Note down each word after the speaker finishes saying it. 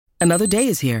Another day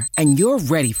is here, and you're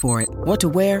ready for it. What to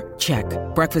wear? Check.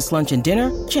 Breakfast, lunch, and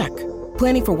dinner? Check.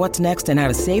 Planning for what's next and how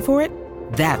to save for it?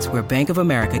 That's where Bank of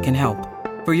America can help.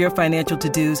 For your financial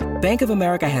to-dos, Bank of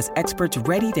America has experts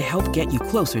ready to help get you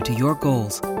closer to your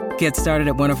goals. Get started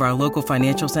at one of our local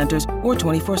financial centers or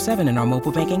 24/7 in our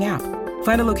mobile banking app.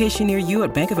 Find a location near you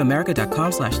at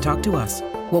bankofamerica.com/talktous.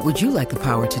 What would you like the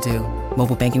power to do?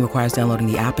 Mobile banking requires downloading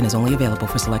the app and is only available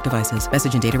for select devices.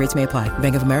 Message and data rates may apply.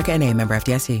 Bank of America N.A., member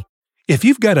FDIC. If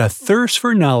you've got a thirst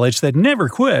for knowledge that never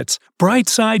quits,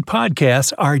 Brightside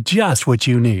Podcasts are just what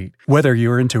you need. Whether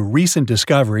you're into recent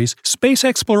discoveries, space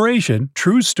exploration,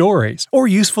 true stories, or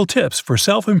useful tips for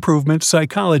self-improvement,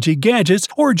 psychology, gadgets,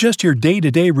 or just your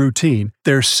day-to-day routine,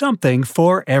 there's something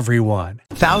for everyone.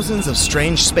 Thousands of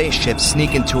strange spaceships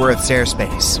sneak into Earth's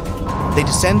airspace. They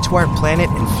descend to our planet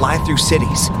and fly through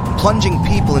cities, plunging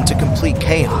people into complete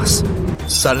chaos.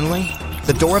 Suddenly,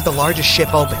 the door of the largest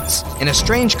ship opens, and a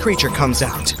strange creature comes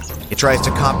out. It tries to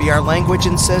copy our language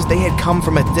and says they had come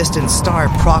from a distant star,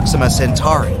 Proxima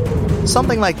Centauri.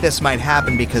 Something like this might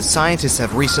happen because scientists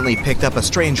have recently picked up a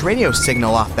strange radio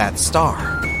signal off that star.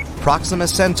 Proxima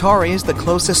Centauri is the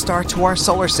closest star to our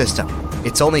solar system.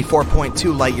 It's only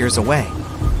 4.2 light years away.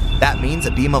 That means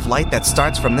a beam of light that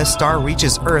starts from this star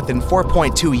reaches Earth in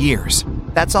 4.2 years.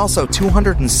 That's also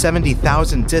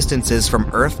 270,000 distances from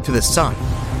Earth to the Sun.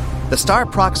 The star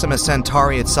Proxima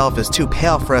Centauri itself is too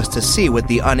pale for us to see with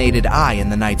the unaided eye in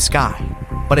the night sky,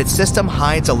 but its system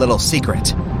hides a little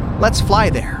secret. Let's fly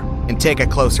there and take a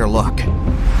closer look.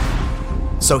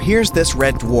 So here's this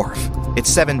red dwarf. It's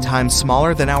 7 times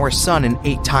smaller than our Sun and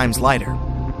 8 times lighter.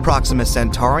 Proxima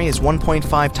Centauri is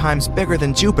 1.5 times bigger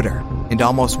than Jupiter and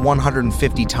almost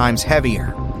 150 times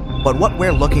heavier. But what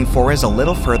we're looking for is a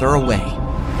little further away.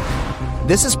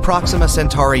 This is Proxima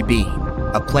Centauri b,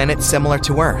 a planet similar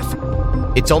to Earth.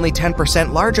 It's only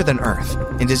 10% larger than Earth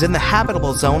and is in the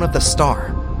habitable zone of the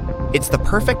star. It's the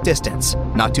perfect distance,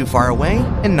 not too far away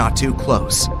and not too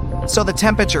close. So the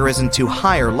temperature isn't too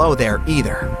high or low there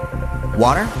either.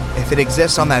 Water, if it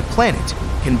exists on that planet,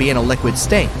 can be in a liquid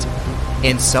state.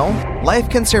 And so, life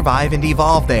can survive and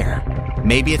evolve there.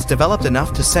 Maybe it's developed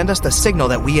enough to send us the signal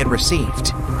that we had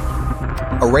received.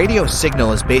 A radio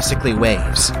signal is basically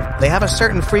waves. They have a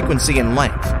certain frequency and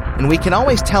length, and we can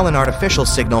always tell an artificial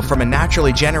signal from a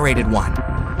naturally generated one.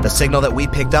 The signal that we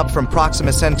picked up from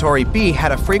Proxima Centauri b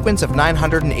had a frequency of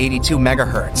 982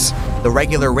 megahertz. The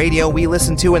regular radio we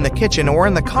listen to in the kitchen or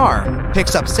in the car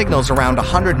picks up signals around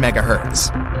 100 megahertz.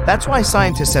 That's why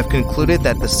scientists have concluded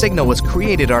that the signal was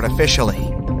created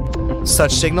artificially.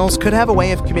 Such signals could have a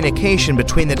way of communication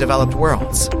between the developed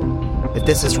worlds. If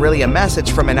this is really a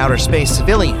message from an outer space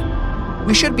civilian,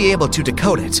 we should be able to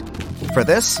decode it. For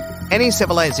this, any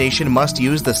civilization must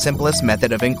use the simplest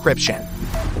method of encryption.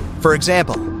 For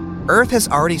example, Earth has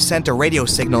already sent a radio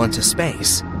signal into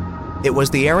space. It was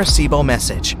the Arecibo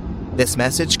message. This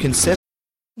message consists.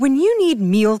 When you need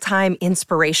mealtime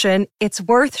inspiration, it's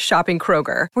worth shopping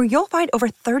Kroger, where you'll find over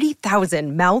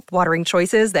 30,000 mouth-watering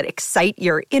choices that excite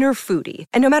your inner foodie.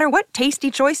 And no matter what tasty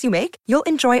choice you make, you'll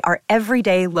enjoy our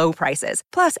everyday low prices,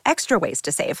 plus extra ways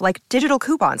to save, like digital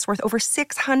coupons worth over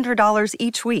 $600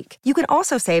 each week. You can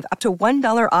also save up to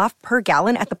 $1 off per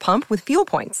gallon at the pump with fuel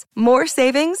points. More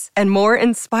savings and more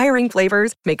inspiring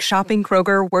flavors make shopping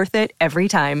Kroger worth it every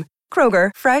time.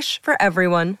 Kroger, fresh for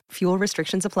everyone. Fuel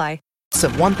restrictions apply.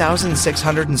 Of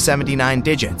 1,679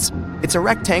 digits. It's a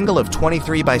rectangle of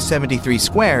 23 by 73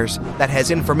 squares that has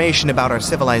information about our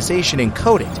civilization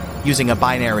encoded using a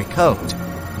binary code.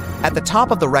 At the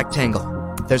top of the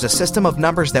rectangle, there's a system of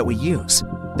numbers that we use.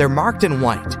 They're marked in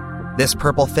white. This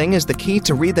purple thing is the key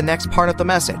to read the next part of the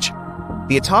message.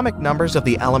 The atomic numbers of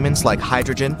the elements like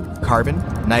hydrogen, carbon,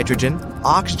 nitrogen,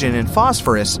 oxygen, and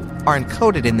phosphorus are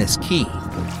encoded in this key.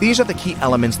 These are the key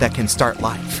elements that can start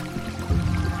life.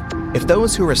 If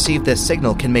those who receive this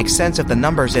signal can make sense of the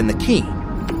numbers in the key,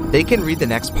 they can read the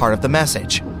next part of the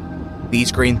message.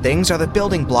 These green things are the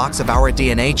building blocks of our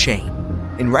DNA chain.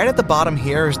 And right at the bottom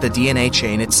here is the DNA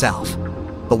chain itself.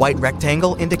 The white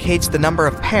rectangle indicates the number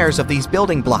of pairs of these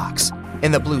building blocks,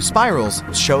 and the blue spirals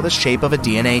show the shape of a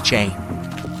DNA chain.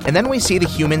 And then we see the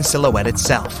human silhouette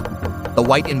itself. The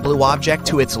white and blue object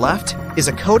to its left is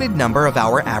a coded number of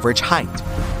our average height.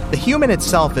 The human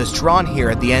itself is drawn here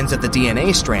at the ends of the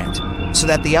DNA strand, so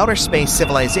that the outer space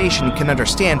civilization can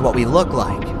understand what we look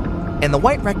like. And the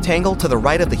white rectangle to the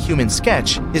right of the human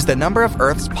sketch is the number of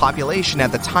Earth's population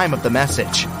at the time of the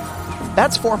message.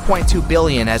 That's 4.2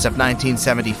 billion as of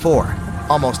 1974,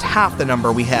 almost half the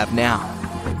number we have now.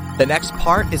 The next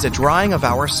part is a drawing of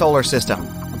our solar system.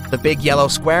 The big yellow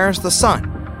square is the sun.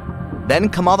 Then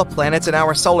come all the planets in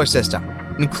our solar system,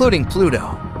 including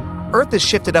Pluto. Earth is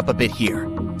shifted up a bit here,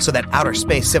 so that outer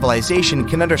space civilization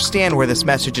can understand where this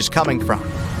message is coming from.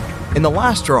 In the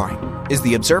last drawing is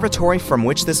the observatory from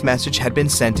which this message had been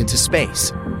sent into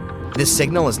space. This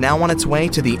signal is now on its way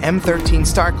to the M13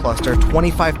 star cluster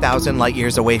 25,000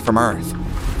 light-years away from Earth,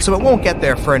 so it won't get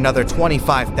there for another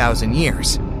 25,000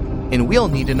 years. And we'll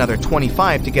need another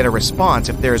 25 to get a response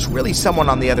if there is really someone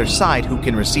on the other side who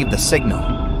can receive the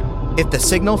signal. If the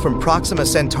signal from Proxima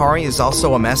Centauri is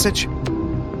also a message,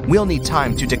 we'll need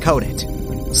time to decode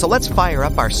it. So let's fire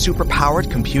up our super-powered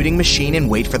computing machine and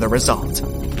wait for the result.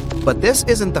 But this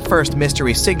isn't the first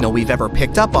mystery signal we've ever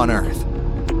picked up on Earth.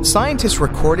 Scientists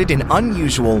recorded an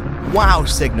unusual wow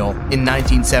signal in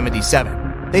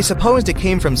 1977. They supposed it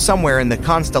came from somewhere in the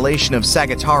constellation of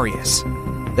Sagittarius.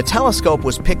 The telescope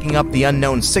was picking up the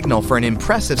unknown signal for an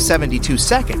impressive 72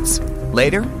 seconds.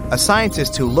 Later, a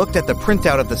scientist who looked at the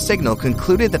printout of the signal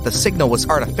concluded that the signal was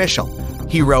artificial.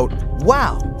 He wrote,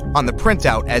 "Wow," on the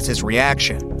printout as his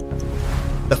reaction.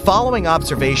 The following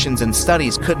observations and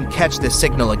studies couldn't catch this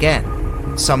signal again.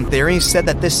 Some theories said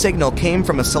that this signal came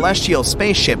from a celestial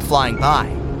spaceship flying by.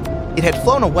 It had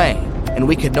flown away, and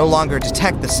we could no longer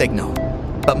detect the signal.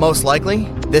 But most likely,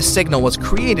 this signal was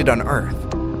created on Earth.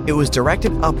 It was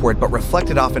directed upward but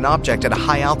reflected off an object at a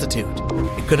high altitude.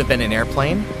 It could have been an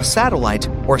airplane, a satellite,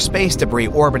 or space debris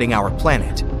orbiting our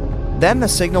planet. Then the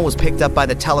signal was picked up by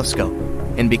the telescope,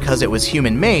 and because it was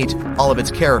human-made, all of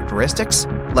its characteristics,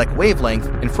 like wavelength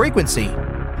and frequency,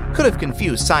 could have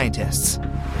confused scientists.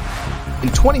 In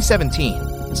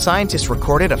 2017, scientists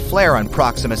recorded a flare on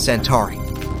Proxima Centauri.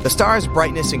 The star's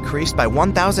brightness increased by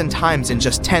 1,000 times in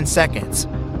just 10 seconds.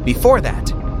 Before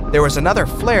that, there was another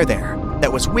flare there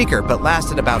that was weaker but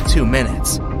lasted about 2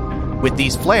 minutes. With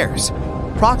these flares,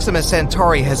 Proxima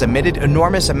Centauri has emitted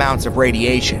enormous amounts of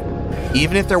radiation.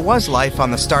 Even if there was life on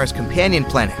the star's companion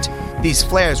planet, these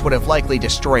flares would have likely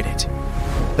destroyed it.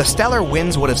 The stellar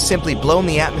winds would have simply blown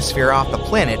the atmosphere off the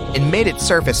planet and made its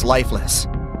surface lifeless.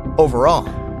 Overall,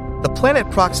 the planet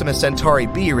Proxima Centauri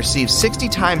b receives 60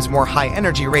 times more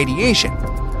high-energy radiation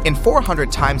and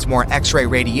 400 times more X-ray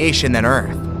radiation than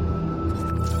Earth.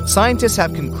 Scientists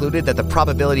have concluded that the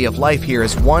probability of life here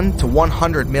is 1 to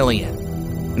 100 million.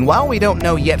 And while we don't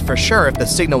know yet for sure if the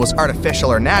signal was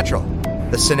artificial or natural,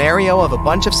 the scenario of a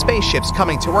bunch of spaceships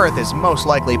coming to Earth is most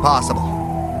likely possible.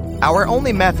 Our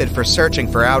only method for searching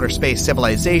for outer space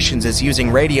civilizations is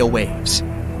using radio waves.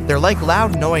 They're like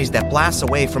loud noise that blasts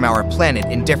away from our planet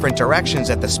in different directions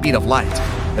at the speed of light.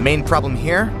 The main problem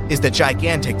here is the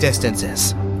gigantic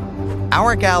distances.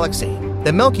 Our galaxy,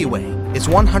 the Milky Way, is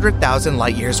 100,000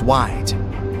 light-years wide.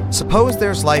 Suppose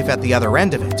there's life at the other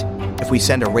end of it. If we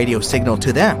send a radio signal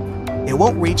to them, it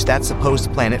won't reach that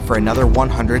supposed planet for another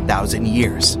 100,000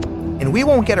 years. And we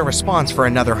won't get a response for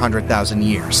another 100,000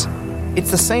 years.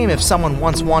 It's the same if someone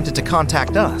once wanted to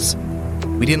contact us.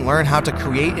 We didn't learn how to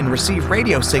create and receive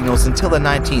radio signals until the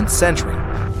 19th century.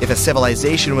 If a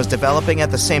civilization was developing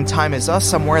at the same time as us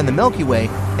somewhere in the Milky Way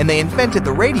and they invented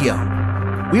the radio,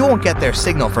 we won't get their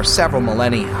signal for several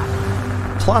millennia.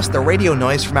 Plus, the radio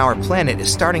noise from our planet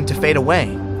is starting to fade away.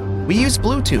 We use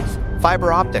Bluetooth,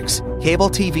 fiber optics, cable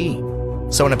TV.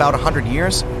 So in about 100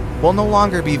 years, we'll no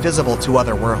longer be visible to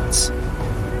other worlds.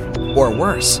 Or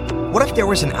worse, what if there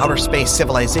was an outer space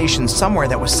civilization somewhere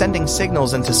that was sending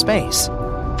signals into space?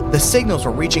 The signals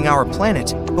were reaching our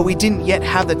planet, but we didn't yet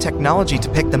have the technology to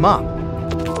pick them up.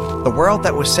 The world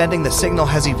that was sending the signal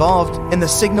has evolved, and the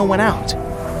signal went out.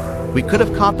 We could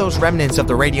have caught those remnants of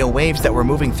the radio waves that were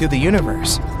moving through the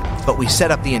universe, but we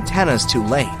set up the antennas too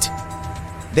late.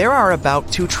 There are about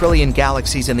 2 trillion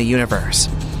galaxies in the universe.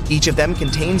 Each of them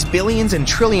contains billions and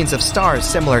trillions of stars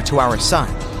similar to our sun.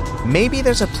 Maybe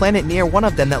there's a planet near one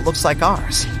of them that looks like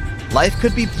ours. Life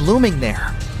could be blooming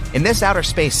there. And this outer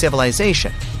space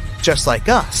civilization, just like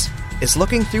us, is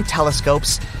looking through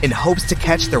telescopes in hopes to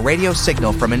catch the radio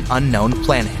signal from an unknown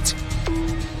planet.